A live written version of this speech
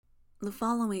The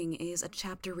following is a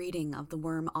chapter reading of the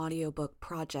Worm audiobook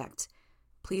project.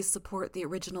 Please support the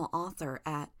original author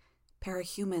at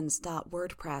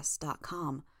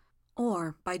parahumans.wordpress.com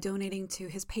or by donating to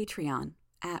his Patreon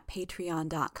at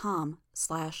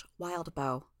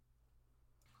patreon.com/wildbow.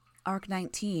 Arc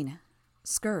 19,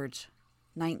 Scourge,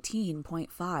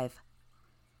 19.5.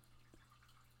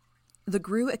 The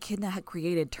Gru Echidna had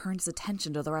created turned his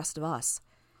attention to the rest of us.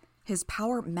 His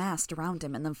power massed around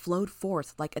him and then flowed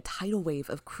forth like a tidal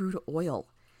wave of crude oil.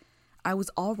 I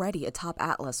was already atop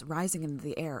Atlas, rising into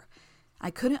the air. I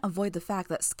couldn't avoid the fact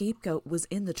that Scapegoat was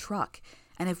in the truck,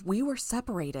 and if we were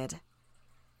separated...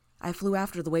 I flew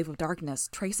after the wave of darkness,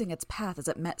 tracing its path as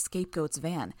it met Scapegoat's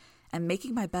van, and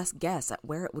making my best guess at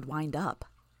where it would wind up.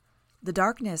 The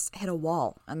darkness hit a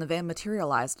wall, and the van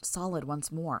materialized solid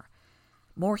once more.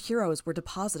 More heroes were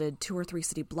deposited 2 or 3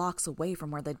 city blocks away from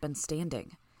where they'd been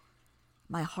standing.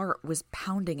 My heart was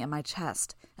pounding in my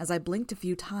chest as I blinked a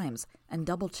few times and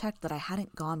double-checked that I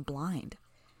hadn't gone blind.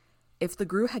 If the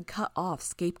Gru had cut off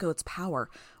Scapegoat's power,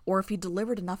 or if he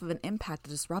delivered enough of an impact to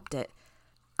disrupt it,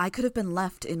 I could have been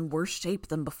left in worse shape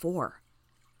than before.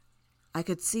 I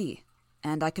could see,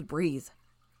 and I could breathe.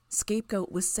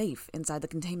 Scapegoat was safe inside the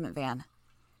containment van.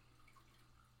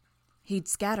 He'd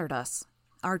scattered us.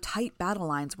 Our tight battle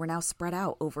lines were now spread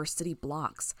out over city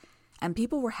blocks, and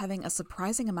people were having a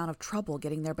surprising amount of trouble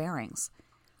getting their bearings.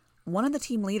 One of the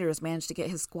team leaders managed to get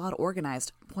his squad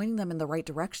organized, pointing them in the right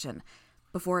direction,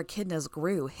 before Echidna's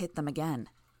Gru hit them again.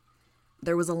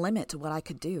 There was a limit to what I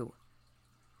could do.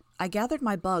 I gathered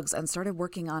my bugs and started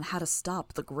working on how to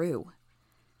stop the Gru.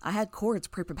 I had cords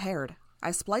pre-prepared. I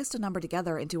spliced a number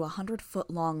together into a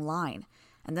 100-foot-long line,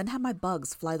 and then had my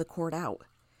bugs fly the cord out.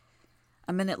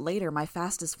 A minute later, my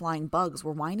fastest-flying bugs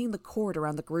were winding the cord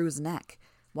around the Gru's neck,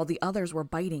 while the others were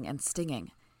biting and stinging.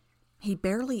 He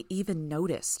barely even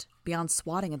noticed, beyond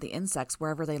swatting at the insects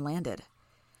wherever they landed.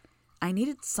 I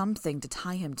needed something to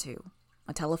tie him to.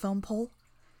 A telephone pole?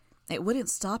 It wouldn't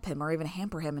stop him or even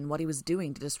hamper him in what he was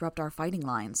doing to disrupt our fighting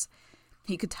lines.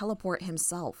 He could teleport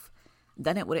himself.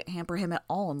 Then it wouldn't hamper him at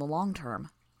all in the long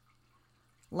term.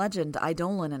 Legend,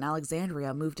 Eidolon, and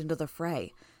Alexandria moved into the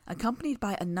fray, accompanied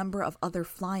by a number of other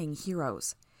flying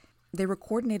heroes. They were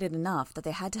coordinated enough that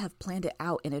they had to have planned it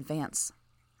out in advance.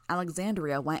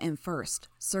 Alexandria went in first,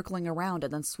 circling around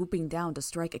and then swooping down to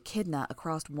strike Echidna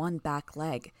across one back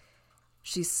leg.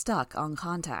 She stuck on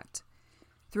contact.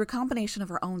 Through a combination of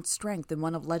her own strength and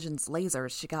one of Legend's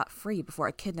lasers, she got free before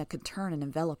Echidna could turn and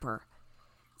envelop her.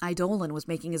 Eidolon was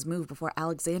making his move before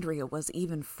Alexandria was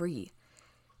even free.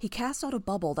 He cast out a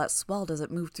bubble that swelled as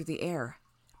it moved through the air.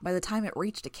 By the time it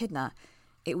reached Echidna,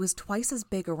 it was twice as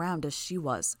big around as she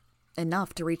was.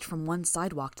 Enough to reach from one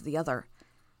sidewalk to the other.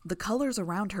 The colors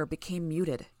around her became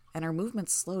muted, and her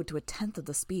movements slowed to 1/10 of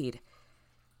the speed.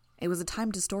 It was a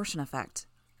time distortion effect.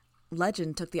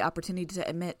 Legend took the opportunity to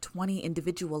emit 20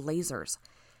 individual lasers.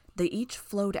 They each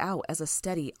flowed out as a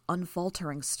steady,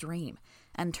 unfaltering stream,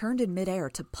 and turned in midair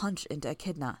to punch into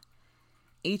Echidna.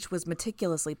 Each was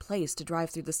meticulously placed to drive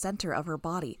through the center of her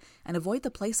body and avoid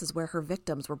the places where her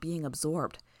victims were being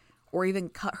absorbed, or even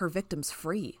cut her victims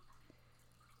free.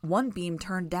 One beam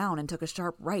turned down and took a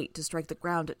sharp right to strike the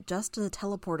ground just to the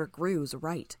teleporter Gru's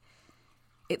right.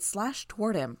 It slashed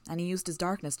toward him, and he used his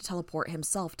darkness to teleport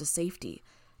himself to safety,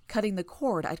 cutting the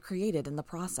cord I'd created in the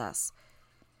process.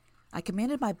 I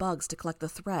commanded my bugs to collect the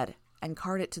thread and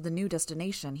cart it to the new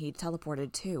destination he'd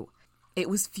teleported to.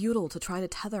 It was futile to try to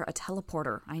tether a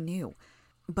teleporter, I knew,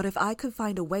 but if I could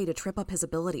find a way to trip up his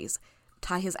abilities,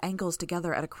 tie his ankles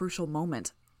together at a crucial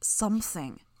moment,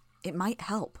 something, it might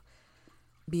help.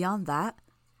 Beyond that,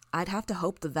 I'd have to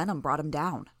hope the venom brought him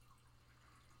down.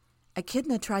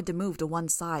 Echidna tried to move to one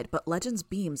side, but Legend's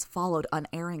beams followed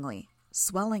unerringly,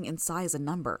 swelling in size and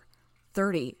number.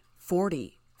 30,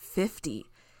 40, 50,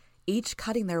 each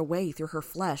cutting their way through her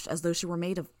flesh as though she were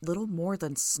made of little more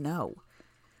than snow.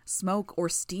 Smoke or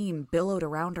steam billowed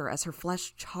around her as her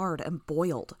flesh charred and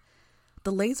boiled.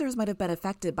 The lasers might have been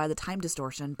affected by the time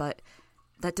distortion, but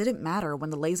that didn't matter when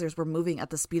the lasers were moving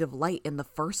at the speed of light in the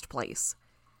first place.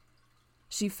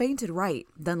 She feinted right,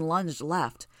 then lunged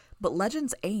left, but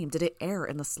Legend's aim didn't err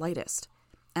in the slightest,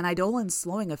 and Eidolon's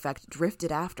slowing effect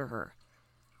drifted after her.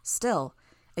 Still,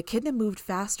 Echidna moved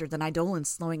faster than Eidolon's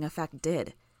slowing effect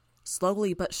did,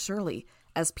 slowly but surely,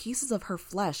 as pieces of her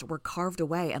flesh were carved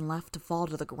away and left to fall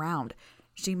to the ground.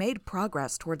 She made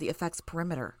progress toward the effect's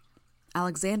perimeter.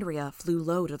 Alexandria flew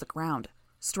low to the ground,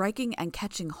 striking and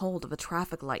catching hold of a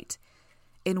traffic light.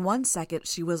 In 1 second,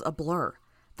 she was a blur.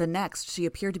 The next, she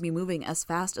appeared to be moving as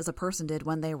fast as a person did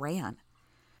when they ran.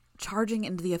 Charging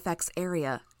into the effects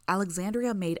area,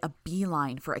 Alexandria made a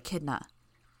beeline for Echidna.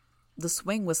 The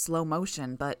swing was slow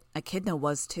motion, but Echidna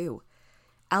was too.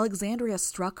 Alexandria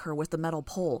struck her with the metal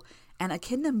pole, and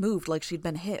Echidna moved like she'd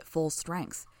been hit full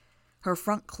strength. Her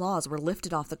front claws were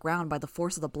lifted off the ground by the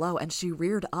force of the blow, and she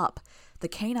reared up, the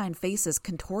canine faces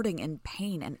contorting in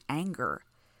pain and anger.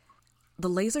 The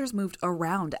lasers moved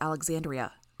around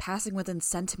Alexandria, passing within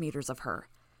centimeters of her.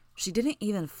 She didn't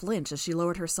even flinch as she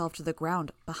lowered herself to the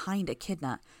ground behind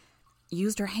Echidna,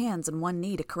 used her hands and one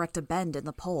knee to correct a bend in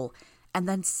the pole, and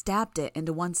then stabbed it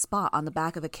into one spot on the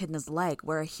back of Echidna's leg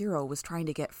where a hero was trying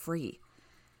to get free.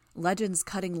 Legend's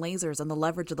cutting lasers and the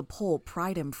leverage of the pole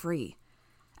pried him free.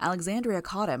 Alexandria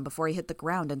caught him before he hit the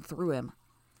ground and threw him.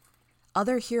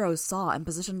 Other heroes saw and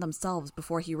positioned themselves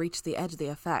before he reached the edge of the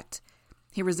effect.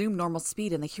 He resumed normal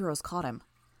speed and the heroes caught him.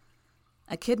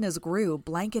 Echidna's Gru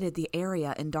blanketed the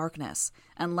area in darkness,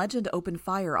 and Legend opened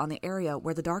fire on the area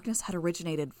where the darkness had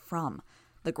originated from,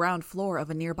 the ground floor of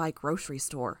a nearby grocery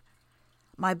store.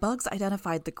 My bugs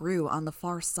identified the Gru on the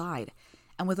far side,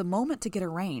 and with a moment to get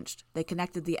arranged, they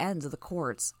connected the ends of the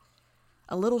cords.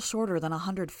 A little shorter than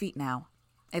 100 feet now.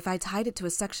 If I tied it to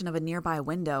a section of a nearby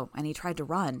window and he tried to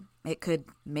run, it could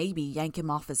maybe yank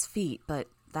him off his feet, but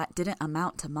that didn't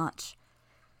amount to much.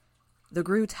 The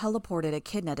Gru teleported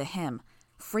Echidna to him,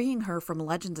 freeing her from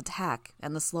Legend's attack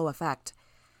and the slow effect.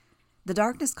 The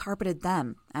darkness carpeted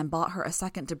them and bought her a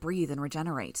second to breathe and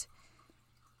regenerate.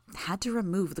 Had to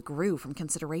remove the Gru from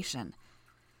consideration.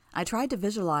 I tried to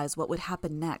visualize what would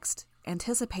happen next,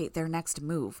 anticipate their next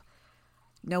move.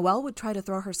 Noelle would try to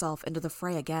throw herself into the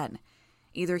fray again.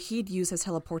 Either he'd use his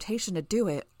teleportation to do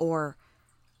it, or...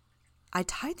 I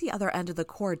tied the other end of the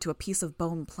cord to a piece of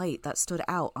bone plate that stood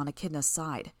out on Echidna's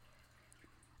side.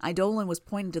 Eidolon was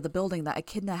pointing to the building that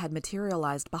Echidna had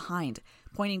materialized behind,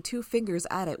 pointing 2 fingers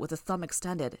at it with a thumb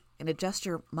extended, in a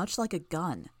gesture much like a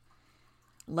gun.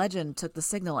 Legend took the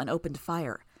signal and opened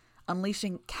fire,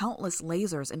 unleashing countless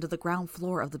lasers into the ground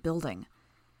floor of the building.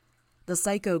 The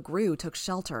Psycho Gru took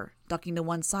shelter, ducking to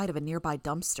one side of a nearby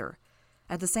dumpster.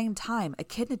 At the same time,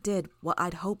 Echidna did what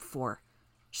I'd hoped for.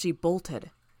 She bolted.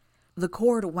 The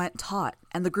cord went taut,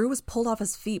 and the Gru was pulled off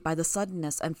his feet by the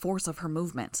suddenness and force of her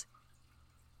movement.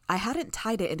 I hadn't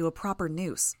tied it into a proper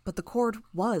noose, but the cord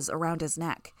was around his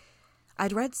neck.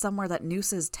 I'd read somewhere that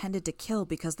nooses tended to kill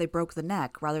because they broke the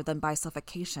neck rather than by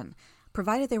suffocation,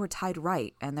 provided they were tied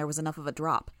right and there was enough of a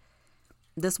drop.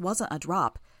 This wasn't a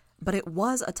drop, but it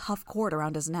was a tough cord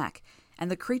around his neck, and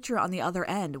the creature on the other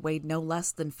end weighed no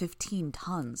less than 15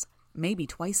 tons, maybe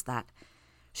twice that.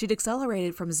 She'd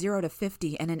accelerated from 0 to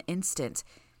 50 in an instant,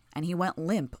 and he went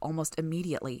limp almost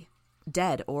immediately,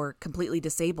 dead or completely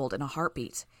disabled in a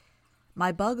heartbeat.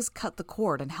 My bugs cut the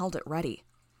cord and held it ready.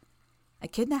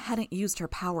 Echidna hadn't used her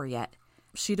power yet.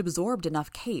 She'd absorbed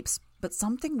enough capes, but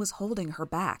something was holding her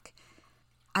back.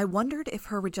 I wondered if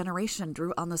her regeneration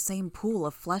drew on the same pool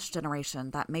of flesh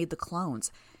generation that made the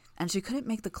clones, and she couldn't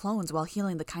make the clones while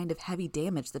healing the kind of heavy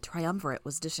damage the Triumvirate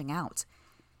was dishing out.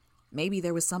 Maybe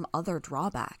there was some other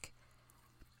drawback.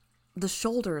 The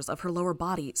shoulders of her lower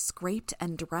body scraped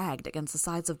and dragged against the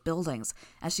sides of buildings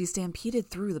as she stampeded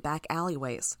through the back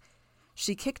alleyways.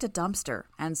 She kicked a dumpster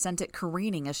and sent it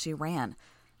careening as she ran,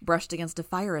 brushed against a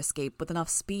fire escape with enough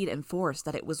speed and force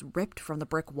that it was ripped from the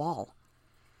brick wall.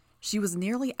 She was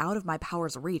nearly out of my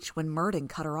power's reach when Murden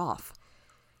cut her off.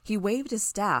 He waved his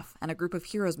staff, and a group of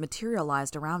heroes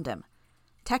materialized around him.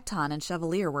 Tecton and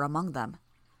Chevalier were among them.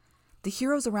 The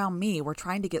heroes around me were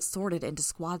trying to get sorted into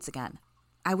squads again.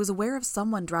 I was aware of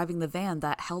someone driving the van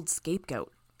that held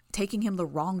Scapegoat, taking him the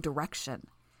wrong direction.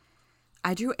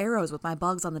 I drew arrows with my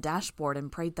bugs on the dashboard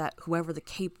and prayed that whoever the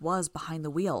cape was behind the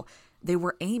wheel, they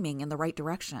were aiming in the right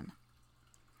direction.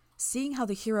 Seeing how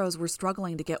the heroes were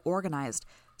struggling to get organized,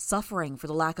 suffering for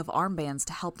the lack of armbands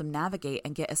to help them navigate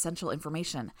and get essential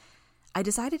information, I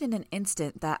decided in an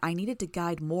instant that I needed to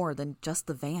guide more than just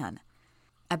the van.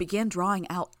 I began drawing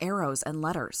out arrows and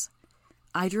letters.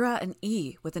 I drew out an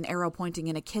E with an arrow pointing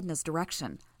in Echidna's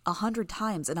direction, 100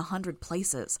 times in 100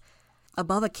 places.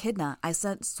 Above Echidna, I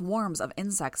sent swarms of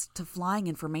insects to flying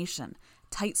information,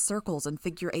 tight circles and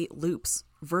figure-8 loops,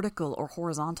 vertical or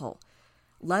horizontal.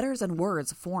 Letters and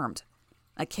words formed.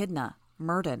 Echidna,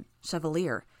 Murden,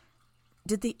 Chevalier.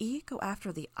 Did the E go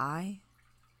after the I?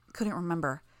 Couldn't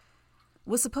remember.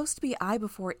 Was supposed to be I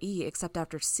before E except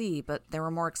after C, but there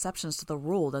were more exceptions to the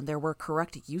rule than there were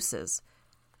correct uses.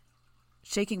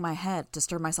 Shaking my head to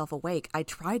stir myself awake, I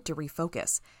tried to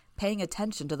refocus, paying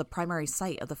attention to the primary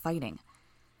site of the fighting.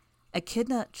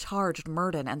 Echidna charged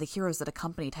Murden and the heroes that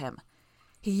accompanied him.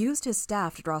 He used his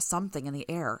staff to draw something in the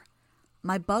air.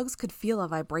 My bugs could feel a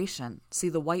vibration, see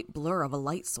the white blur of a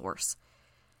light source.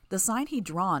 The sign he'd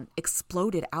drawn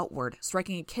exploded outward,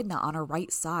 striking Echidna on her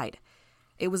right side.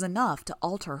 It was enough to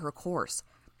alter her course,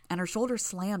 and her shoulder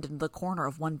slammed into the corner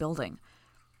of one building.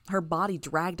 Her body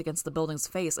dragged against the building's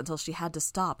face until she had to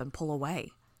stop and pull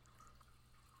away.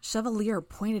 Chevalier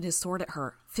pointed his sword at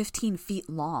her, 15 feet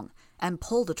long, and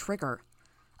pulled a trigger.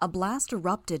 A blast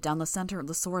erupted down the center of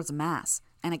the sword's mass,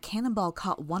 and a cannonball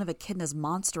caught one of Echidna's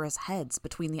monstrous heads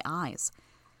between the eyes.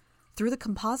 Through the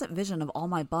composite vision of all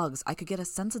my bugs, I could get a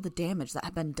sense of the damage that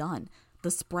had been done,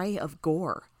 the spray of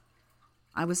gore.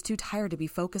 I was too tired to be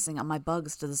focusing on my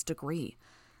bugs to this degree.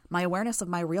 My awareness of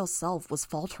my real self was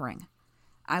faltering.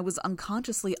 I was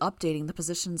unconsciously updating the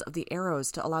positions of the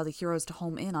arrows to allow the heroes to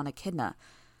home in on Echidna,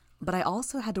 but I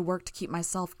also had to work to keep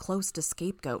myself close to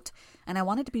Scapegoat, and I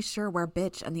wanted to be sure where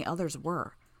Bitch and the others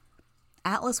were.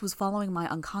 Atlas was following my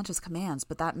unconscious commands,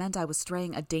 but that meant I was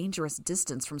straying a dangerous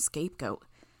distance from Scapegoat.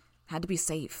 Had to be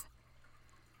safe.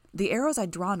 The arrows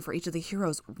I'd drawn for each of the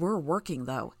heroes were working,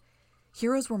 though.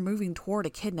 Heroes were moving toward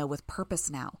Echidna with purpose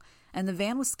now, and the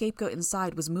van with Scapegoat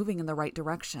inside was moving in the right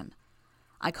direction.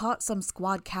 I caught some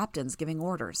squad captains giving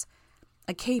orders.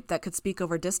 A cape that could speak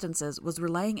over distances was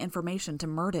relaying information to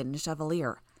Murden and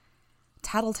Chevalier.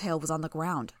 Tattletale was on the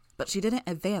ground, but she didn't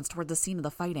advance toward the scene of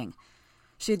the fighting.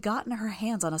 She had gotten her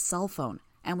hands on a cell phone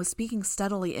and was speaking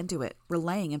steadily into it,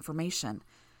 relaying information.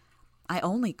 I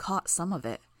only caught some of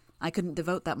it. I couldn't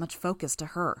devote that much focus to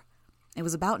her. It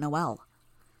was about Noelle.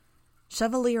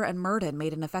 Chevalier and Murden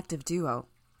made an effective duo.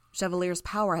 Chevalier's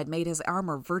power had made his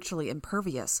armor virtually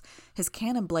impervious, his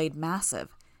cannon blade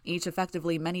massive, each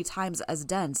effectively many times as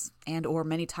dense and or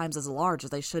many times as large as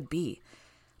they should be,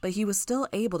 but he was still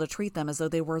able to treat them as though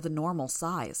they were the normal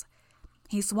size.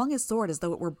 He swung his sword as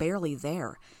though it were barely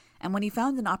there, and when he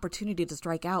found an opportunity to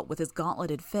strike out with his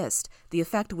gauntleted fist, the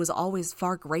effect was always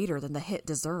far greater than the hit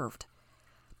deserved.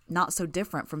 Not so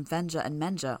different from Venja and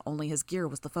Menja, only his gear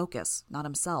was the focus, not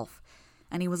himself,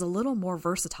 and he was a little more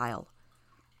versatile.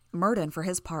 Murden, for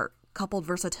his part, coupled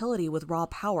versatility with raw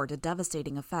power to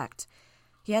devastating effect.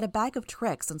 He had a bag of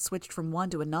tricks and switched from one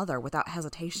to another without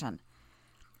hesitation.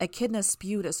 Echidna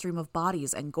spewed a stream of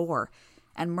bodies and gore,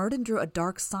 and Murden drew a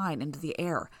dark sign into the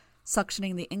air,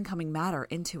 suctioning the incoming matter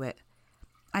into it.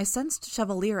 I sensed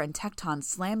Chevalier and Tecton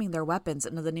slamming their weapons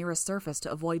into the nearest surface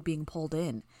to avoid being pulled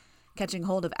in, catching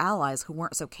hold of allies who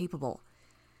weren't so capable.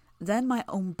 Then my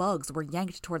own bugs were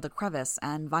yanked toward the crevice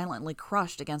and violently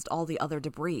crushed against all the other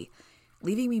debris,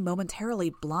 leaving me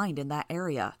momentarily blind in that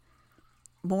area.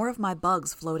 More of my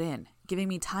bugs flowed in, giving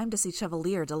me time to see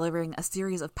Chevalier delivering a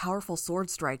series of powerful sword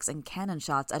strikes and cannon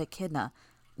shots at Echidna,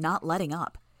 not letting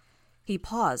up. He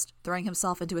paused, throwing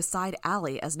himself into a side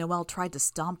alley as Noelle tried to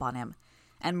stomp on him,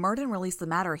 and Murden released the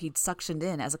matter he'd suctioned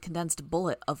in as a condensed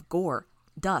bullet of gore,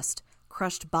 dust,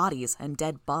 crushed bodies, and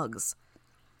dead bugs.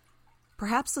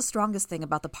 Perhaps the strongest thing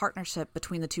about the partnership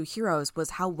between the two heroes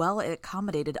was how well it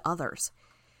accommodated others.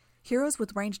 Heroes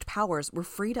with ranged powers were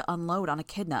free to unload on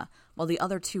Echidna while the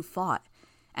other two fought,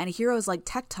 and heroes like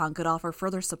Tecton could offer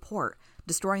further support,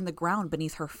 destroying the ground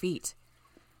beneath her feet.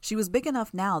 She was big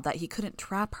enough now that he couldn't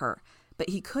trap her, but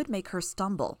he could make her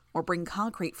stumble or bring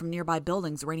concrete from nearby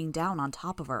buildings raining down on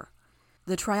top of her.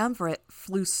 The triumvirate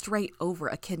flew straight over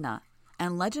Echidna,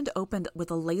 and Legend opened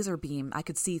with a laser beam I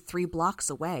could see 3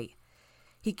 blocks away.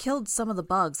 He killed some of the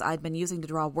bugs I'd been using to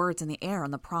draw words in the air in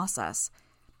the process.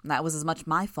 That was as much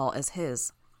my fault as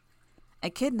his.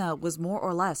 Echidna was more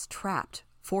or less trapped,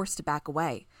 forced to back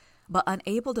away, but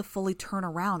unable to fully turn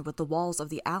around with the walls of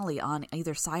the alley on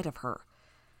either side of her.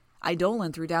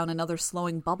 Eidolon threw down another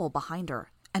slowing bubble behind her,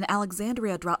 and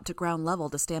Alexandria dropped to ground level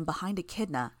to stand behind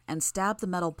Echidna and stab the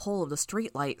metal pole of the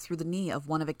streetlight through the knee of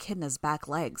one of Echidna's back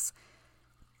legs.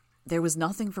 There was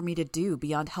nothing for me to do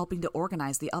beyond helping to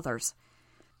organize the others.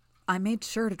 I made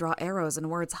sure to draw arrows and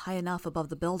words high enough above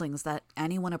the buildings that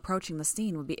anyone approaching the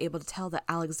scene would be able to tell that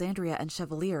Alexandria and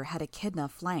Chevalier had Echidna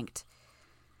flanked.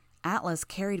 Atlas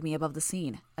carried me above the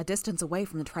scene, a distance away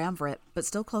from the triumvirate, but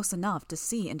still close enough to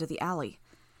see into the alley.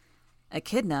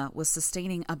 Echidna was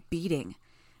sustaining a beating,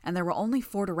 and there were only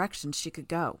 4 directions she could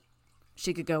go.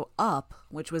 She could go up,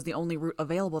 which was the only route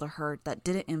available to her that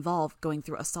didn't involve going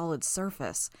through a solid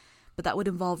surface, but that would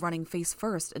involve running face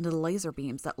first into the laser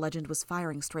beams that Legend was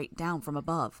firing straight down from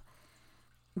above.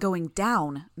 Going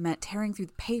down meant tearing through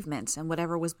the pavement and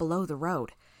whatever was below the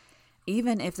road.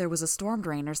 Even if there was a storm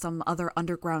drain or some other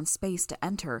underground space to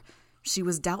enter, she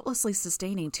was doubtlessly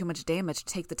sustaining too much damage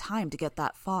to take the time to get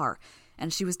that far,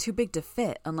 and she was too big to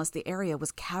fit unless the area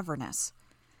was cavernous.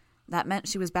 That meant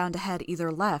she was bound to head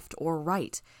either left or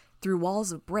right, through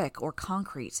walls of brick or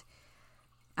concrete.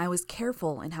 I was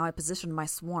careful in how I positioned my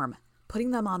swarm,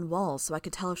 putting them on walls so I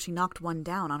could tell if she knocked one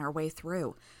down on her way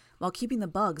through, while keeping the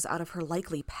bugs out of her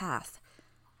likely path.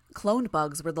 Cloned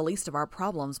bugs were the least of our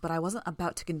problems, but I wasn't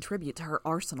about to contribute to her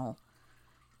arsenal.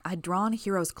 I'd drawn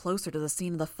heroes closer to the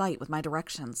scene of the fight with my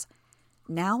directions.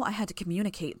 Now I had to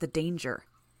communicate the danger.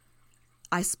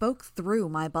 I spoke through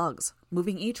my bugs,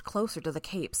 moving each closer to the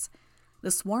capes. The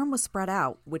swarm was spread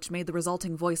out, which made the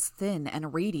resulting voice thin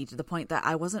and reedy to the point that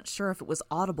I wasn't sure if it was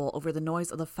audible over the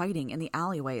noise of the fighting in the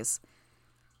alleyways.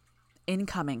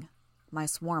 Incoming, my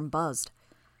swarm buzzed.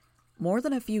 More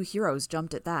than a few heroes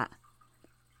jumped at that.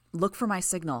 Look for my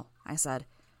signal, I said.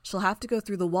 She'll have to go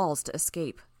through the walls to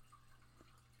escape.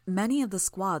 Many of the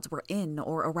squads were in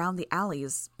or around the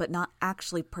alleys, but not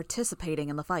actually participating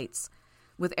in the fights.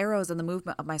 With arrows and the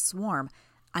movement of my swarm,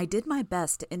 I did my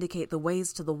best to indicate the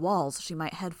ways to the walls she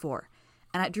might head for,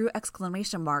 and I drew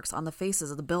exclamation marks on the faces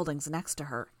of the buildings next to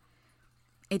her.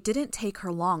 It didn't take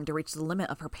her long to reach the limit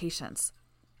of her patience.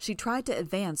 She tried to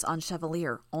advance on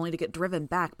Chevalier, only to get driven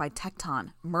back by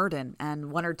Tecton, Murden,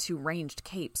 and 1 or 2 ranged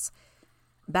capes.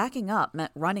 Backing up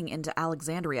meant running into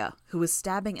Alexandria, who was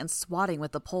stabbing and swatting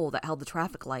with the pole that held the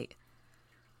traffic light.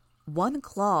 One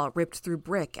claw ripped through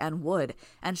brick and wood,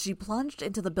 and she plunged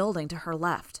into the building to her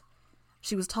left.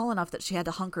 She was tall enough that she had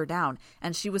to hunker down,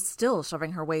 and she was still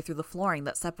shoving her way through the flooring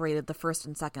that separated the first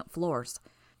and second floors.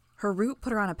 Her route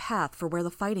put her on a path for where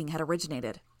the fighting had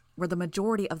originated, where the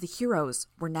majority of the heroes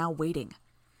were now waiting.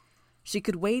 She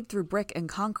could wade through brick and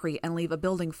concrete and leave a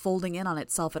building folding in on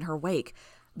itself in her wake,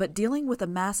 but dealing with a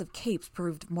mass of capes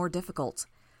proved more difficult.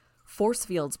 Force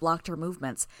fields blocked her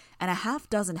movements, and a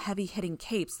half-dozen heavy-hitting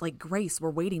capes like Grace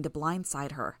were waiting to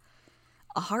blindside her.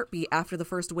 A heartbeat after the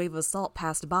first wave of assault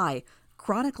passed by,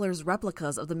 Chronicler's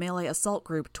replicas of the melee assault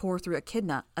group tore through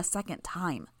Echidna a second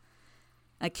time.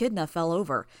 Echidna fell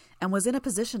over, and was in a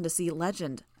position to see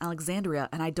Legend, Alexandria,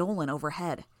 and Eidolon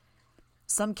overhead.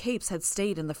 Some capes had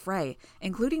stayed in the fray,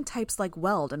 including types like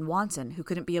Weld and Wanton, who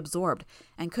couldn't be absorbed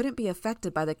and couldn't be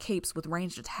affected by the capes with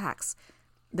ranged attacks.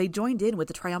 They joined in with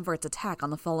the Triumvirate's attack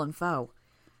on the fallen foe.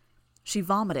 She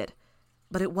vomited,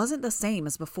 but it wasn't the same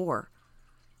as before.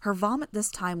 Her vomit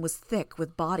this time was thick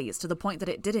with bodies to the point that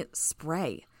it didn't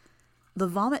spray. The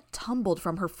vomit tumbled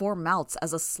from her 4 mouths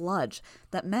as a sludge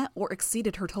that met or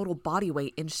exceeded her total body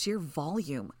weight in sheer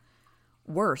volume.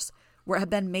 Worse, where it had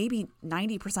been maybe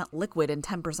 90% liquid and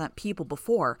 10% people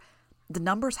before, the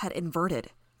numbers had inverted.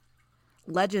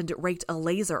 Legend raked a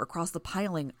laser across the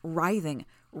piling, writhing,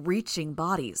 reaching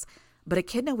bodies, but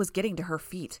Echidna was getting to her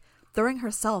feet, throwing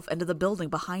herself into the building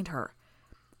behind her.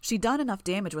 She'd done enough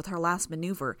damage with her last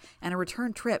maneuver, and a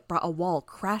return trip brought a wall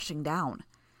crashing down.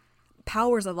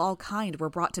 Powers of all kind were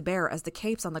brought to bear as the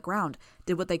capes on the ground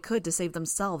did what they could to save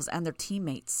themselves and their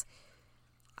teammates.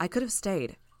 I could have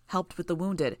stayed, helped with the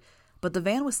wounded, but the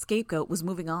van with Scapegoat was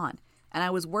moving on, and I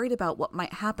was worried about what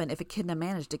might happen if Echidna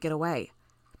managed to get away.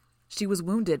 She was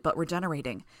wounded but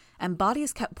regenerating, and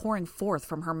bodies kept pouring forth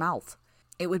from her mouth.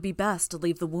 It would be best to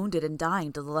leave the wounded and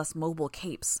dying to the less mobile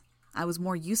capes. I was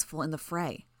more useful in the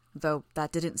fray, though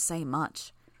that didn't say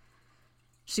much.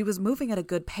 She was moving at a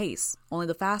good pace, only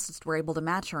the fastest were able to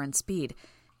match her in speed,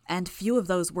 and few of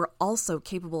those were also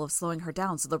capable of slowing her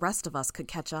down so the rest of us could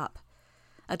catch up.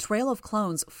 A trail of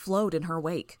clones flowed in her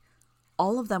wake.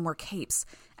 All of them were capes,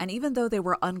 and even though they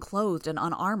were unclothed and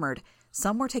unarmored,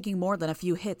 some were taking more than a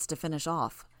few hits to finish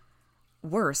off.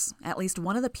 Worse, at least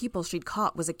one of the people she'd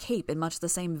caught was a cape in much the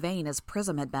same vein as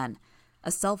Prism had been,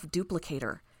 a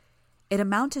self-duplicator. It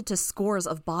amounted to scores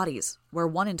of bodies, where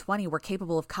 1 in 20 were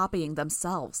capable of copying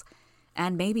themselves,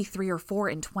 and maybe 3 or 4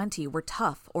 in 20 were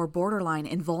tough or borderline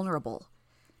invulnerable.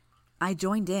 I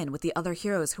joined in with the other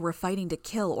heroes who were fighting to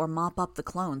kill or mop up the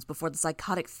clones before the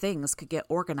psychotic things could get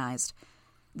organized.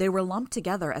 They were lumped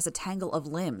together as a tangle of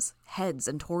limbs, heads,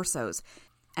 and torsos,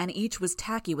 and each was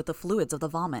tacky with the fluids of the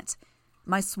vomit.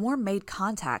 My swarm made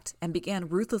contact and began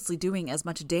ruthlessly doing as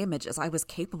much damage as I was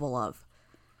capable of.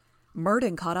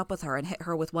 Murden caught up with her and hit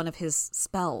her with one of his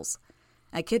spells.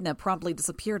 Echidna promptly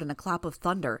disappeared in a clap of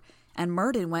thunder, and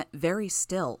Murden went very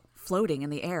still, floating in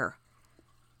the air.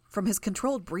 From his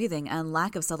controlled breathing and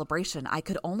lack of celebration, I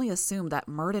could only assume that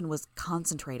Murden was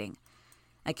concentrating.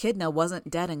 Echidna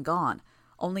wasn't dead and gone,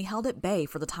 only held at bay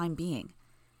for the time being.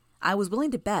 I was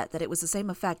willing to bet that it was the same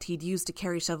effect he'd used to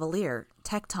carry Chevalier,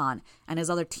 Tecton, and his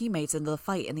other teammates into the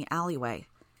fight in the alleyway.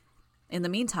 In the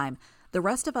meantime, the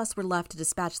rest of us were left to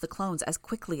dispatch the clones as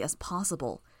quickly as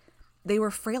possible. They were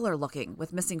frailer looking,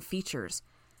 with missing features.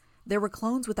 There were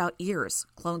clones without ears,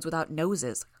 clones without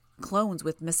noses, clones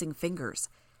with missing fingers.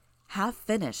 Half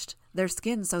finished, their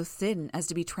skin so thin as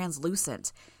to be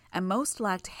translucent, and most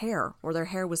lacked hair, or their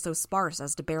hair was so sparse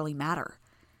as to barely matter.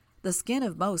 The skin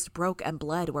of most broke and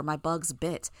bled where my bugs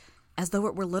bit, as though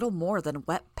it were little more than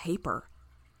wet paper.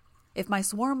 If my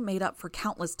swarm made up for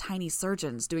countless tiny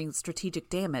surgeons doing strategic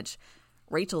damage,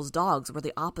 Rachel's dogs were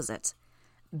the opposite.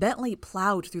 Bentley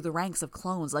plowed through the ranks of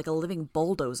clones like a living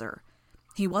bulldozer.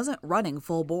 He wasn't running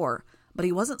full bore, but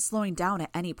he wasn't slowing down at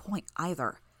any point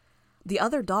either. The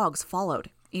other dogs followed,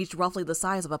 each roughly the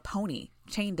size of a pony,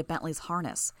 chained to Bentley's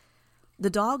harness. The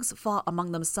dogs fought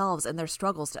among themselves in their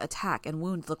struggles to attack and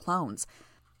wound the clones,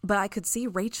 but I could see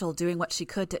Rachel doing what she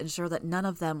could to ensure that none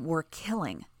of them were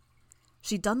killing.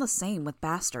 She'd done the same with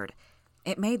Bastard.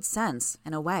 It made sense,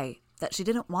 in a way, that she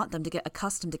didn't want them to get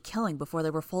accustomed to killing before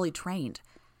they were fully trained.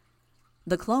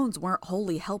 The clones weren't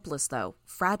wholly helpless, though,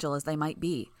 fragile as they might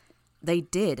be. They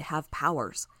did have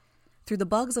powers. Through the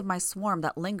bugs of my swarm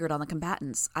that lingered on the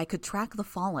combatants, I could track the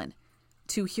fallen.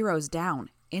 2 heroes down,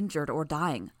 injured or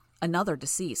dying, another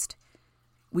deceased.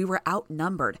 We were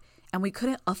outnumbered, and we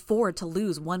couldn't afford to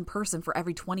lose one person for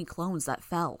every 20 clones that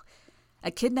fell.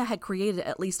 Echidna had created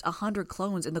at least 100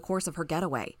 clones in the course of her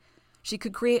getaway. She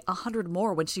could create 100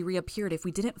 more when she reappeared if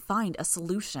we didn't find a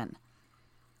solution.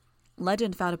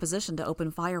 Legend found a position to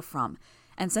open fire from,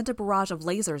 and sent a barrage of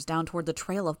lasers down toward the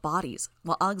trail of bodies,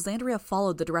 while Alexandria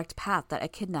followed the direct path that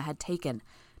Echidna had taken,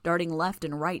 darting left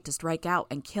and right to strike out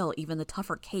and kill even the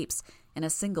tougher capes in a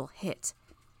single hit.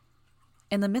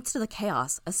 In the midst of the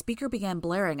chaos, a speaker began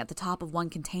blaring at the top of one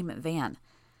containment van,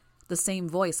 the same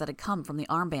voice that had come from the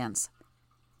armbands.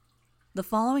 The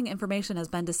following information has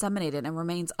been disseminated and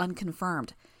remains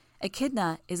unconfirmed.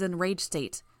 Echidna is in rage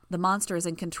state. The monster is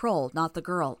in control, not the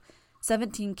girl.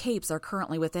 17 capes are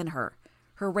currently within her.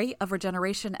 Her rate of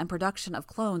regeneration and production of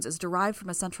clones is derived from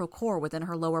a central core within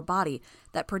her lower body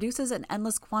that produces an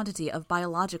endless quantity of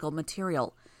biological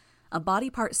material. A body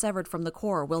part severed from the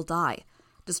core will die.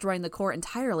 Destroying the core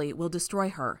entirely will destroy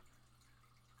her.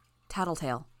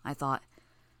 Tattletale, I thought.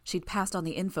 She'd passed on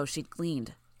the info she'd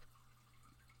gleaned.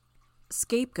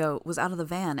 Scapegoat was out of the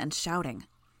van and shouting.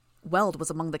 Weld was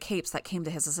among the capes that came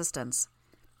to his assistance.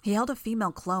 He held a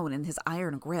female clone in his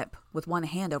iron grip, with one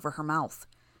hand over her mouth.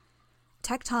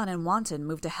 Tecton and Wanton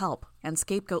moved to help, and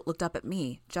Scapegoat looked up at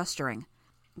me, gesturing,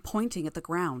 pointing at the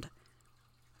ground.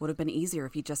 Would have been easier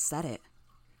if he just said it.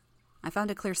 I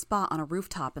found a clear spot on a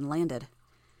rooftop and landed.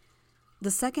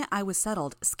 The second I was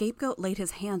settled, Scapegoat laid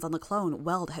his hands on the clone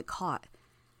Weld had caught.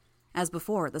 As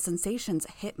before, the sensations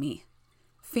hit me.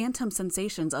 Phantom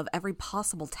sensations of every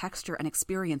possible texture and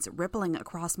experience rippling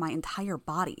across my entire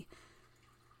body.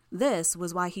 This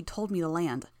was why he told me to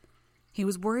land. He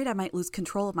was worried I might lose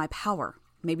control of my power,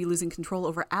 maybe losing control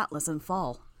over Atlas and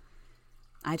fall.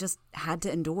 I just had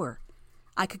to endure.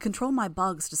 I could control my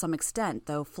bugs to some extent,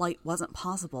 though flight wasn't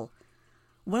possible.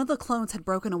 One of the clones had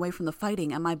broken away from the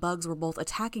fighting, and my bugs were both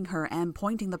attacking her and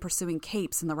pointing the pursuing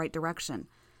capes in the right direction.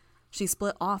 She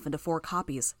split off into 4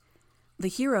 copies. The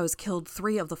heroes killed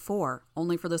 3 of the 4,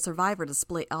 only for the survivor to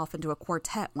split off into a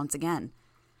quartet once again.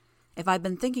 If I'd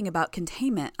been thinking about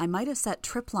containment, I might have set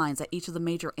trip lines at each of the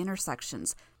major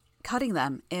intersections, cutting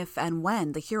them if and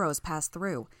when the heroes passed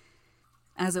through.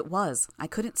 As it was, I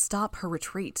couldn't stop her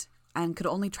retreat, and could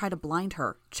only try to blind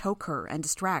her, choke her, and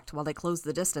distract while they closed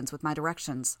the distance with my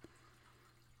directions.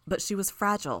 But she was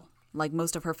fragile, like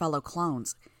most of her fellow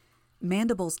clones.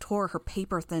 Mandibles tore her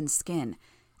paper-thin skin,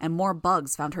 and more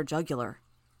bugs found her jugular.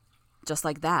 Just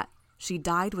like that, she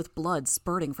died with blood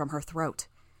spurting from her throat.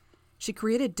 She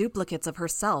created duplicates of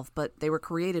herself, but they were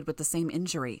created with the same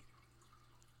injury.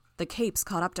 The capes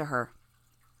caught up to her.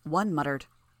 One muttered,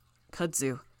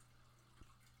 "Kudzu."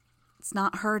 "It's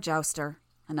not her, Jouster,"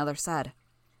 another said.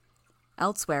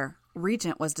 Elsewhere,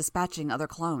 Regent was dispatching other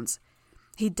clones.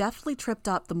 He deftly tripped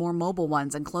up the more mobile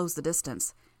ones and closed the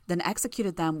distance, then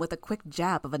executed them with a quick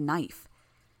jab of a knife.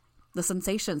 The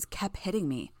sensations kept hitting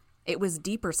me. It was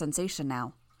deeper sensation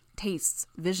now. Tastes,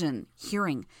 vision,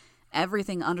 hearing,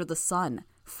 everything under the sun,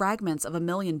 fragments of a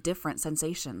million different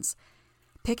sensations.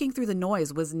 Picking through the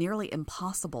noise was nearly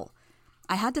impossible.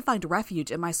 I had to find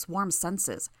refuge in my swarm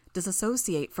senses,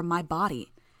 disassociate from my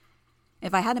body.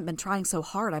 If I hadn't been trying so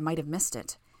hard, I might have missed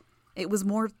it. It was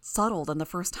more subtle than the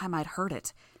first time I'd heard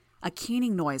it, a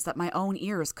keening noise that my own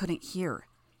ears couldn't hear.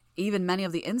 Even many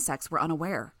of the insects were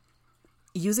unaware.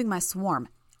 Using my swarm,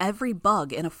 every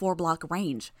bug in a 4-block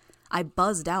range, I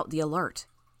buzzed out the alert.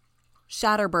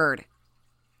 "Shatterbird!"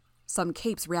 Some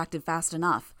capes reacted fast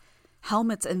enough.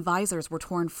 Helmets and visors were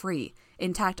torn free,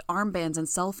 intact armbands and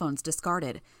cell phones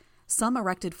discarded. Some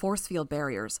erected force field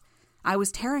barriers. I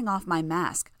was tearing off my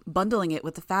mask, bundling it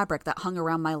with the fabric that hung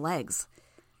around my legs.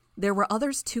 There were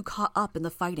others too caught up in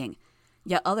the fighting,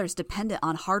 yet others dependent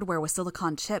on hardware with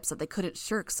silicon chips that they couldn't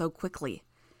shirk so quickly.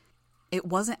 It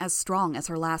wasn't as strong as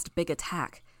her last big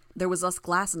attack, There was less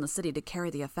glass in the city to carry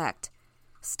the effect.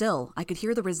 Still, I could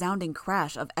hear the resounding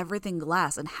crash of everything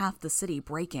glass in half the city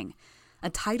breaking. A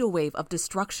tidal wave of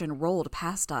destruction rolled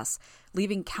past us,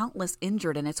 leaving countless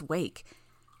injured in its wake.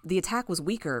 The attack was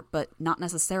weaker, but not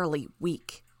necessarily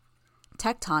weak.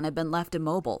 Tecton had been left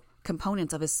immobile,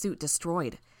 components of his suit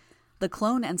destroyed. The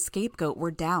clone and scapegoat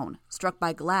were down, struck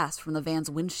by glass from the van's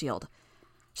windshield.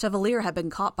 Chevalier had been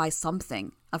caught by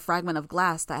something, a fragment of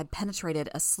glass that had penetrated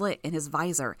a slit in his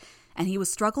visor, and he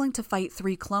was struggling to fight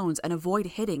 3 clones and avoid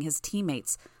hitting his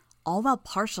teammates, all while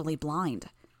partially blind.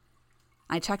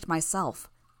 I checked myself.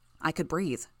 I could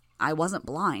breathe. I wasn't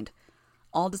blind,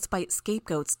 all despite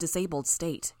Scapegoat's disabled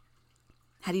state.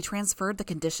 Had he transferred the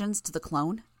conditions to the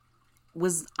clone?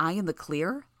 Was I in the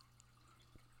clear?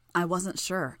 I wasn't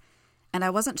sure, and I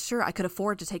wasn't sure I could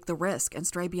afford to take the risk and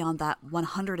stray beyond that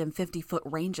 150-foot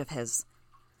range of his.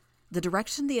 The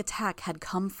direction the attack had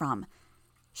come from.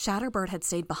 Shatterbird had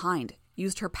stayed behind,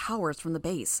 used her powers from the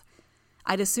base.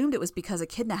 I'd assumed it was because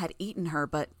Echidna had eaten her,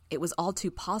 but it was all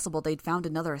too possible they'd found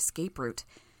another escape route,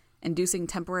 inducing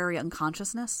temporary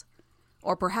unconsciousness?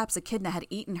 Or perhaps Echidna had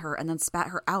eaten her and then spat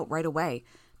her out right away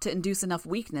to induce enough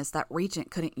weakness that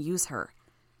Regent couldn't use her.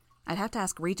 I'd have to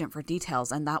ask Regent for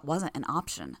details, and that wasn't an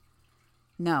option.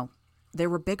 No, there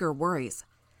were bigger worries.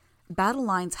 Battle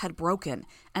lines had broken,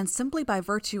 and simply by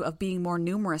virtue of being more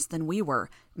numerous than we were,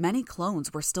 many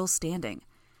clones were still standing.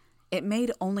 It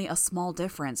made only a small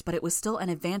difference, but it was still an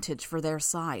advantage for their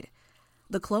side.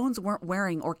 The clones weren't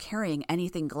wearing or carrying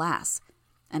anything glass,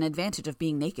 an advantage of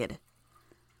being naked.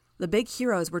 The big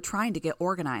heroes were trying to get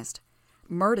organized.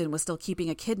 Murden was still keeping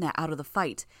Echidna out of the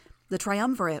fight. The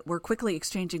Triumvirate were quickly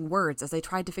exchanging words as they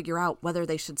tried to figure out whether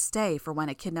they should stay for when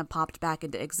Echidna popped back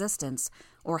into existence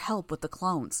or help with the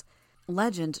clones.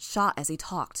 Legend shot as he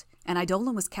talked, and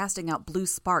Eidolon was casting out blue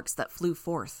sparks that flew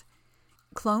forth.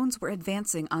 Clones were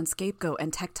advancing on Scapegoat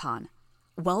and Tecton.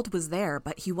 Weld was there,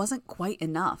 but he wasn't quite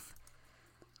enough.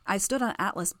 I stood on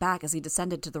Atlas' back as he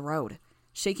descended to the road,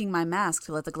 shaking my mask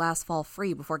to let the glass fall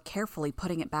free before carefully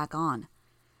putting it back on.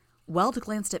 Weld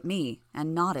glanced at me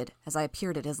and nodded as I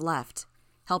appeared at his left,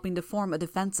 helping to form a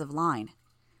defensive line.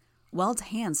 Weld's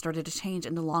hands started to change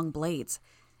into long blades,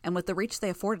 and with the reach they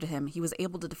afforded him, he was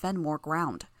able to defend more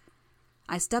ground.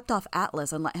 I stepped off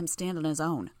Atlas and let him stand on his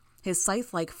own, his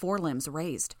scythe-like forelimbs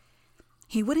raised.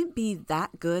 He wouldn't be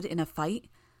that good in a fight,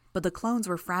 but the clones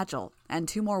were fragile, and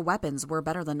 2 more weapons were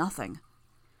better than nothing.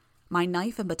 My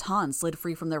knife and baton slid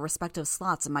free from their respective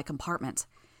slots in my compartment,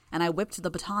 and I whipped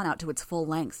the baton out to its full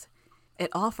length. It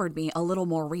offered me a little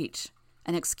more reach,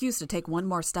 an excuse to take 1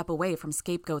 more step away from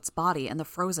Scapegoat's body and the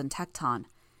frozen Tecton.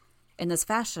 In this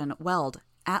fashion, Weld,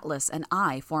 Atlas, and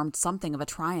I formed something of a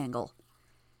triangle.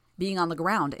 Being on the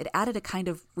ground, it added a kind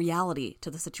of reality to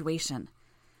the situation.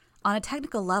 On a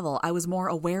technical level, I was more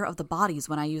aware of the bodies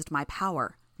when I used my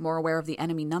power, more aware of the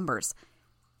enemy numbers.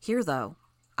 Here, though,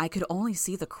 I could only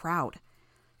see the crowd.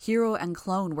 Hero and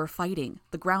clone were fighting.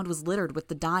 The ground was littered with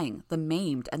the dying, the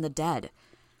maimed, and the dead.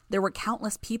 There were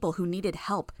countless people who needed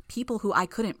help, people who I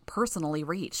couldn't personally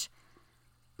reach.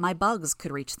 My bugs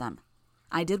could reach them.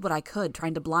 I did what I could,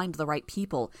 trying to blind the right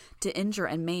people, to injure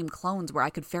and maim clones where I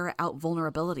could ferret out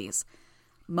vulnerabilities.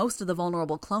 Most of the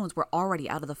vulnerable clones were already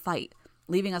out of the fight,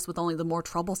 leaving us with only the more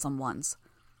troublesome ones.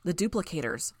 The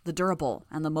duplicators, the durable,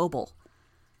 and the mobile.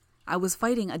 I was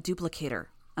fighting a duplicator,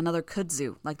 another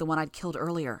kudzu like the one I'd killed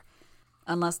earlier.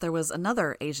 Unless there was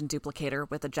another Asian duplicator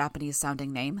with a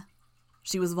Japanese-sounding name.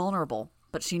 She was vulnerable,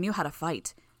 but she knew how to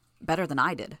fight. Better than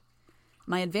I did.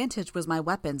 My advantage was my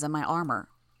weapons and my armor.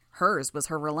 Hers was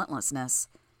her relentlessness.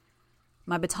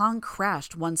 My baton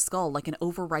crashed one skull like an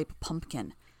overripe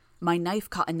pumpkin. My knife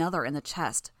caught another in the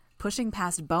chest, pushing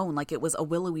past bone like it was a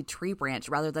willowy tree branch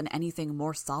rather than anything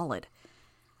more solid.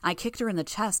 I kicked her in the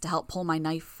chest to help pull my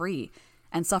knife free,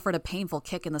 and suffered a painful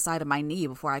kick in the side of my knee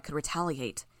before I could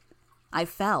retaliate. I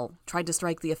fell, tried to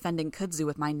strike the offending kudzu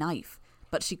with my knife,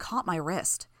 but she caught my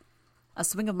wrist. A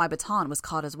swing of my baton was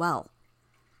caught as well.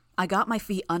 I got my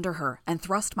feet under her and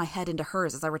thrust my head into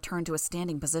hers as I returned to a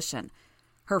standing position.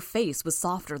 Her face was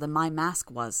softer than my mask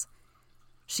was.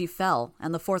 She fell,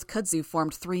 and the 4th kudzu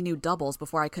formed 3 new doubles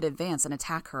before I could advance and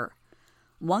attack her.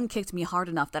 One kicked me hard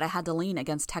enough that I had to lean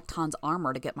against Tecton's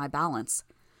armor to get my balance.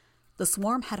 The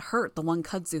swarm had hurt the one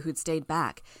kudzu who'd stayed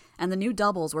back, and the new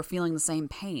doubles were feeling the same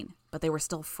pain, but they were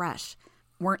still fresh,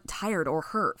 weren't tired or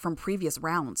hurt from previous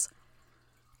rounds.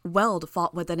 Weld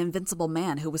fought with an invincible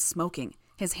man who was smoking,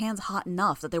 his hands hot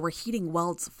enough that they were heating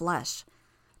Weld's flesh.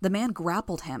 The man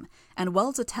grappled him, and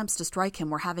Weld's attempts to strike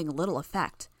him were having little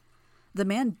effect. The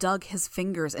man dug his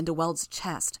fingers into Weld's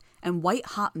chest, and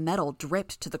white-hot metal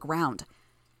dripped to the ground.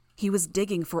 He was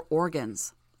digging for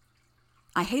organs.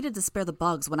 I hated to spare the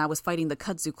bugs when I was fighting the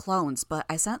kudzu clones, but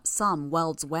I sent some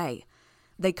Weld's way.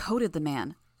 They coated the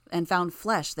man and found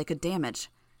flesh they could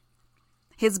damage.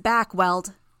 "His back,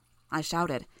 Weld," I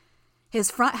shouted.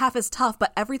 "His front half is tough,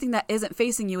 but everything that isn't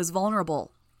facing you is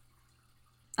vulnerable."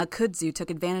 A kudzu took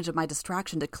advantage of my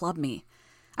distraction to club me.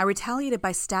 I retaliated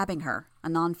by stabbing her, a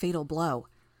non-fatal blow.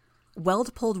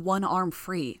 Weld pulled one arm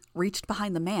free, reached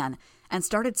behind the man, and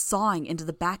started sawing into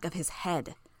the back of his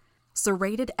head.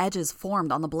 Serrated edges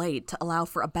formed on the blade to allow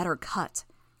for a better cut.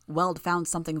 Weld found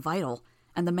something vital,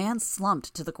 and the man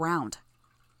slumped to the ground.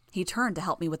 He turned to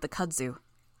help me with the kudzu.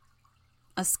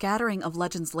 A scattering of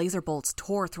Legend's laser bolts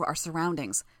tore through our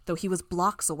surroundings, though he was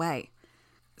blocks away.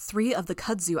 3 of the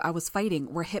kudzu I was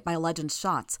fighting were hit by Legend's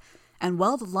shots, and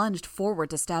Weld lunged forward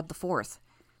to stab the 4th.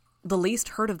 The least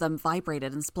hurt of them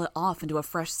vibrated and split off into a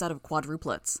fresh set of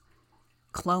quadruplets.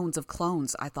 Clones of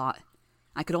clones, I thought.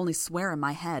 I could only swear in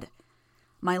my head.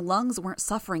 My lungs weren't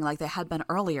suffering like they had been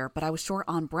earlier, but I was short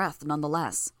on breath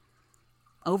nonetheless.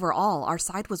 Overall, our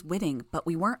side was winning, but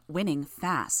we weren't winning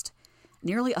fast.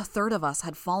 Nearly a third of us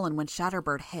had fallen when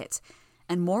Shatterbird hit,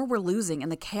 and more were losing in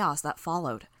the chaos that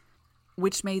followed.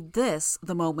 Which made this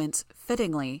the moment,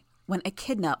 fittingly, when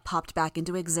Echidna popped back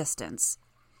into existence.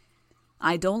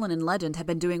 Eidolon and Legend had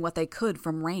been doing what they could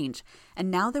from range,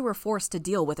 and now they were forced to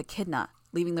deal with Echidna,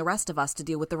 leaving the rest of us to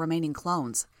deal with the remaining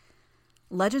clones.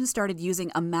 Legend started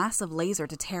using a massive laser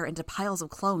to tear into piles of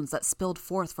clones that spilled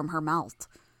forth from her mouth.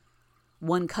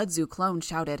 One kudzu clone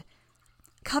shouted,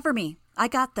 "Cover me! I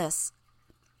got this!"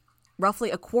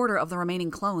 Roughly a quarter of the remaining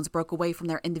clones broke away from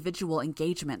their individual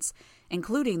engagements,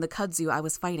 including the kudzu I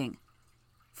was fighting.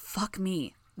 Fuck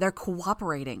me, they're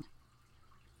cooperating.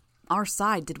 Our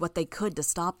side did what they could to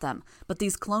stop them, but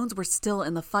these clones were still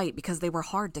in the fight because they were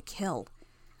hard to kill.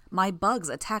 My bugs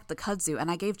attacked the kudzu and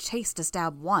I gave chase to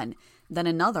stab one, then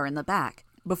another in the back,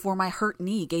 before my hurt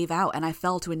knee gave out and I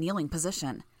fell to a kneeling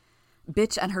position.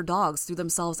 Bitch and her dogs threw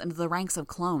themselves into the ranks of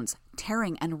clones,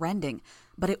 tearing and rending,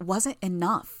 but it wasn't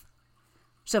enough.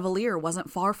 Chevalier wasn't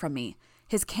far from me.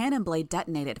 His cannon blade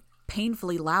detonated,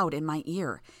 painfully loud in my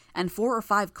ear, and 4 or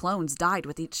 5 clones died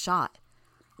with each shot.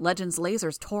 Legend's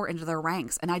lasers tore into their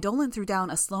ranks, and Eidolon threw down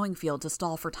a slowing field to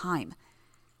stall for time.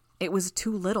 It was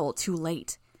too little, too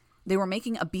late. They were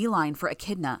making a beeline for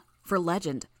Echidna, for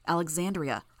Legend,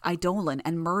 Alexandria, Eidolon,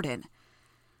 and Murden.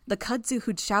 The kudzu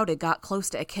who'd shouted got close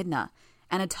to Echidna,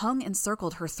 and a tongue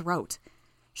encircled her throat.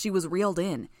 She was reeled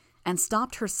in, and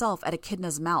stopped herself at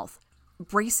Echidna's mouth,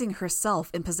 bracing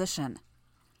herself in position.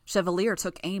 Chevalier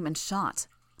took aim and shot.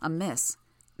 A miss.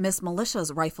 Miss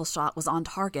Militia's rifle shot was on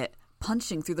target,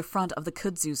 punching through the front of the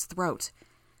kudzu's throat.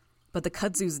 But the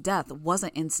kudzu's death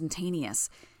wasn't instantaneous,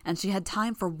 and she had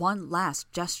time for one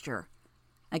last gesture.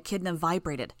 Echidna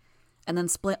vibrated, and then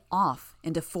split off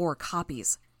into 4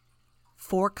 copies.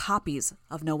 4 copies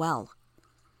of Noelle.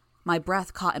 My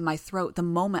breath caught in my throat the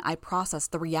moment I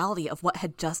processed the reality of what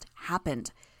had just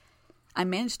happened. I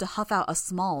managed to huff out a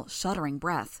small, shuddering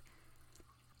breath.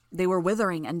 They were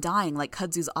withering and dying like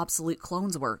Kudzu's obsolete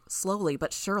clones were, slowly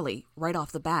but surely, right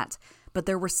off the bat, but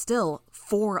there were still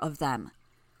 4 of them.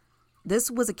 This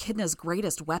was Echidna's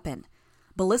greatest weapon.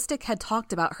 Ballistic had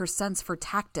talked about her sense for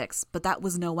tactics, but that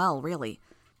was Noelle, really.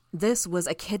 This was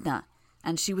Echidna,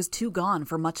 and she was too gone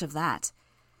for much of that.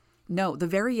 No, the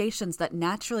variations that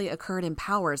naturally occurred in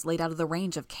powers laid out of the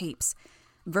range of capes.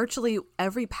 Virtually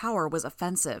every power was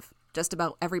offensive. Just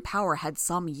about every power had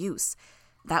some use.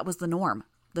 That was the norm,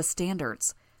 the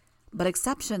standards. But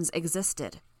exceptions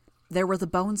existed. There were the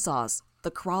Bonesaws,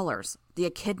 the Crawlers, the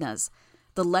Echidnas,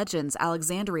 the Legends,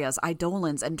 Alexandrias,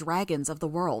 Eidolons, and Dragons of the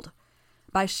world.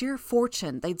 By sheer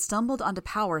fortune, they'd stumbled onto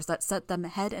powers that set them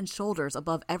head and shoulders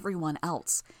above everyone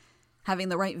else. Having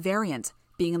the right variant,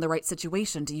 being in the right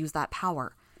situation to use that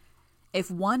power.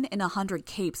 If 1 in 100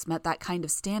 capes met that kind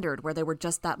of standard where they were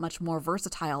just that much more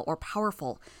versatile or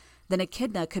powerful, then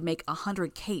Echidna could make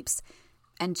 100 capes,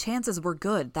 and chances were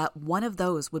good that one of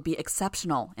those would be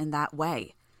exceptional in that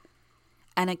way.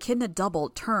 And Echidna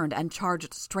doubled, turned, and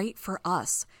charged straight for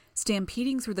us,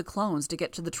 stampeding through the clones to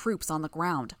get to the troops on the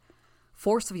ground.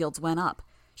 Force fields went up.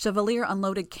 Chevalier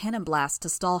unloaded cannon blasts to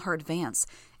stall her advance,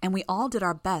 and we all did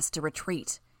our best to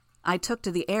retreat. I took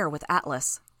to the air with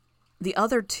Atlas. The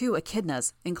other 2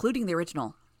 Echidnas, including the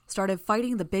original, started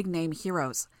fighting the big-name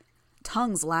heroes.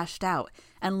 Tongues lashed out,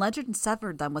 and Legend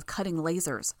severed them with cutting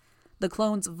lasers. The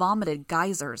clones vomited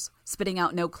geysers, spitting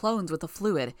out no clones with the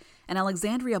fluid, and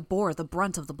Alexandria bore the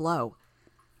brunt of the blow.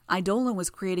 Eidolon was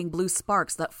creating blue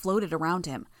sparks that floated around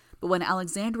him, but when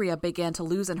Alexandria began to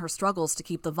lose in her struggles to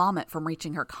keep the vomit from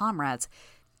reaching her comrades,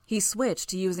 he switched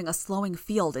to using a slowing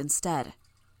field instead.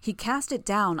 He cast it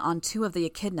down on 2 of the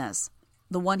Echidnas.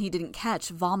 The one he didn't catch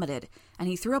vomited, and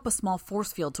he threw up a small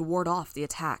force field to ward off the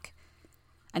attack.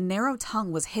 A narrow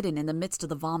tongue was hidden in the midst of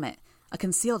the vomit, a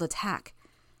concealed attack.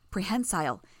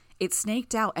 Prehensile, it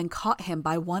snaked out and caught him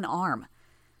by one arm.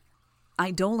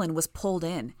 Eidolon was pulled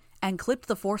in and clipped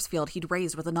the force field he'd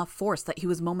raised with enough force that he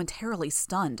was momentarily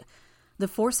stunned. The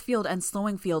force field and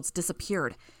slowing fields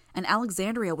disappeared, and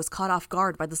Alexandria was caught off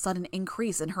guard by the sudden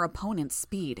increase in her opponent's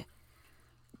speed.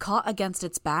 Caught against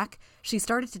its back, she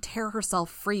started to tear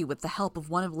herself free with the help of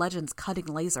one of Legend's cutting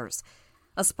lasers.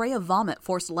 A spray of vomit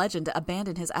forced Legend to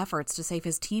abandon his efforts to save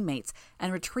his teammates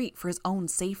and retreat for his own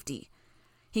safety.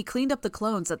 He cleaned up the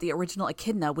clones that the original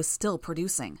Echidna was still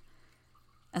producing.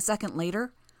 A second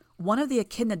later, one of the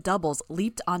Echidna doubles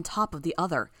leaped on top of the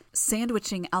other,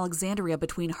 sandwiching Alexandria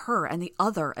between her and the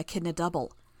other Echidna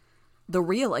double. The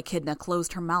real Echidna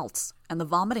closed her mouths, and the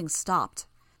vomiting stopped.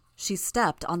 She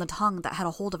stepped on the tongue that had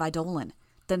a hold of Eidolon,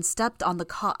 then stepped on the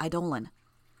caught Eidolon.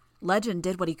 Legend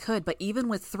did what he could, but even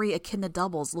with 3 Echidna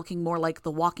doubles looking more like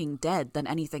the Walking Dead than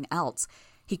anything else,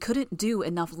 he couldn't do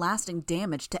enough lasting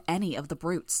damage to any of the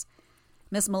brutes.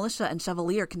 Miss Militia and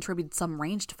Chevalier contributed some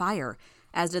ranged fire,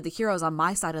 as did the heroes on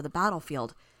my side of the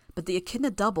battlefield, but the Echidna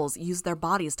doubles used their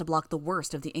bodies to block the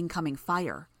worst of the incoming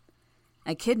fire.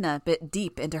 Echidna bit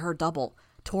deep into her double,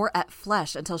 tore at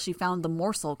flesh until she found the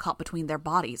morsel caught between their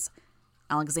bodies.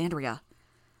 Alexandria.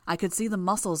 I could see the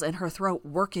muscles in her throat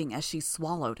working as she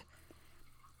swallowed.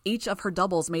 Each of her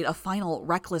doubles made a final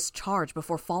reckless charge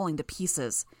before falling to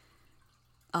pieces.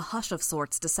 A hush of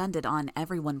sorts descended on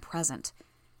everyone present.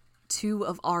 2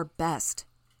 of our best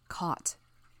caught.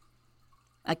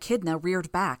 Echidna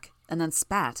reared back and then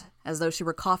spat as though she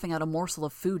were coughing out a morsel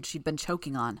of food she'd been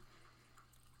choking on.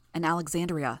 And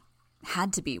Alexandria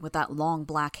had to be with that long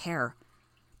black hair.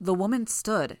 The woman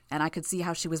stood, and I could see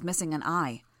how she was missing an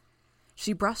eye.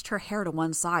 She brushed her hair to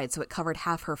one side so it covered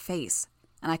half her face,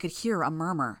 and I could hear a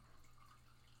murmur.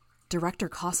 "Director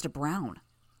Costa Brown,"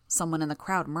 someone in the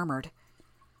crowd murmured.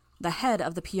 The head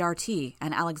of the PRT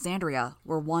and Alexandria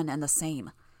were one and the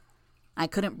same. I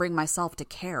couldn't bring myself to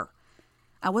care.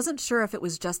 I wasn't sure if it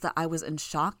was just that I was in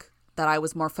shock, that I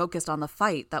was more focused on the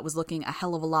fight that was looking a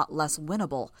hell of a lot less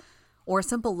winnable, or a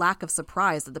simple lack of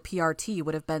surprise that the PRT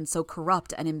would have been so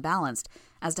corrupt and imbalanced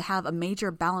as to have a major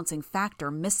balancing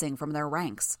factor missing from their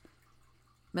ranks.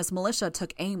 Miss Militia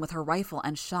took aim with her rifle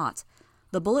and shot.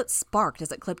 The bullet sparked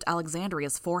as it clipped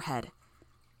Alexandria's forehead.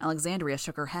 Alexandria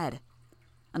shook her head.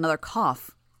 Another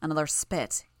cough, another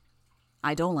spit.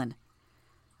 Eidolon.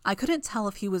 I couldn't tell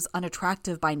if he was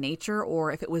unattractive by nature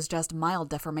or if it was just mild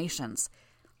deformations.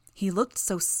 He looked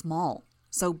so small,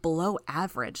 so below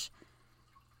average.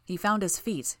 He found his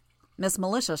feet. Miss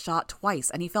Militia shot twice,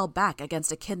 and he fell back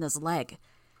against Echidna's leg.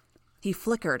 He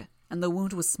flickered, and the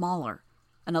wound was smaller.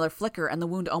 Another flicker, and the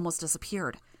wound almost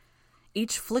disappeared.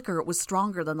 Each flicker was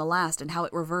stronger than the last in how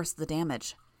it reversed the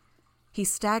damage. He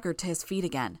staggered to his feet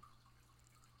again.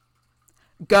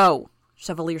 "Go!"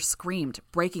 Chevalier screamed,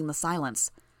 breaking the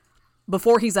silence.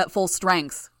 "Before he's at full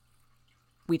strength."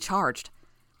 We charged.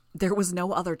 There was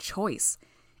no other choice.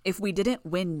 If we didn't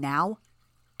win now,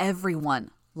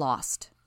 everyone lost.